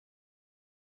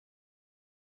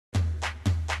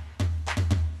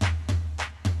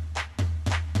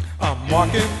I'm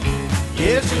walking,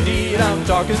 yes indeed I'm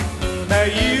talking. Now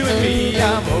you and me,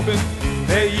 I'm hoping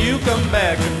that you come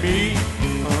back to me.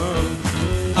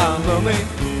 I'm lonely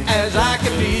as I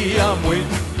can be. I'm waiting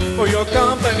for your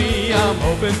company. I'm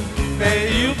hoping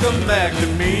that you come back to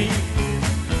me.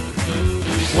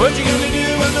 What you gonna do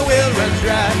when the well runs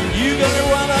dry? You gonna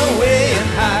run away and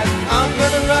hide? I'm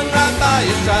gonna run right by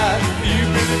your side. You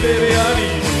pretty baby, I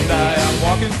need to die. I'm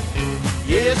walking,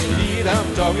 yes indeed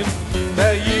I'm talking.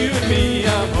 That you and me,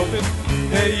 I'm hoping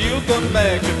that you'll come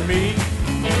back to me.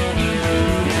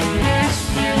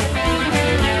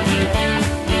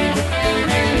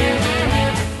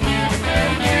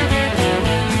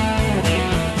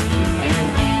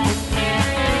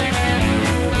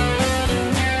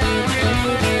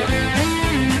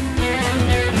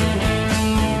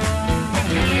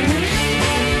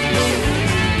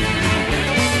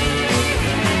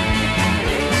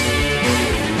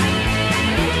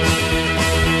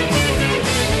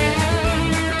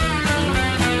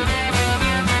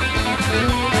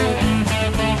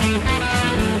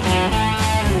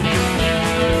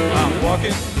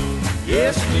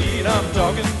 Yes, indeed, I'm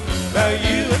talking about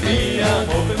you and me. I'm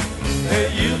hoping that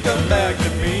you come back to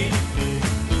me.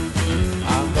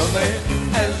 I'm lonely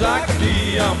as I can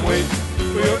be. I'm waiting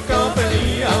for your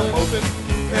company. I'm hoping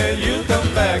that you come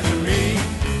back to me.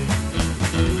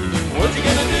 What you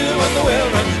gonna do when the well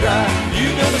runs dry? You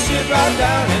gonna sit right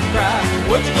down and cry?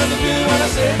 What you gonna do when I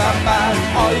say bye-bye?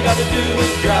 All you gotta do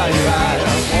is dry your eyes.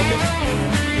 I'm walking,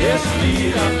 yes,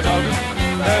 indeed, I'm talking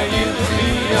about you and me.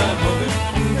 I'm hoping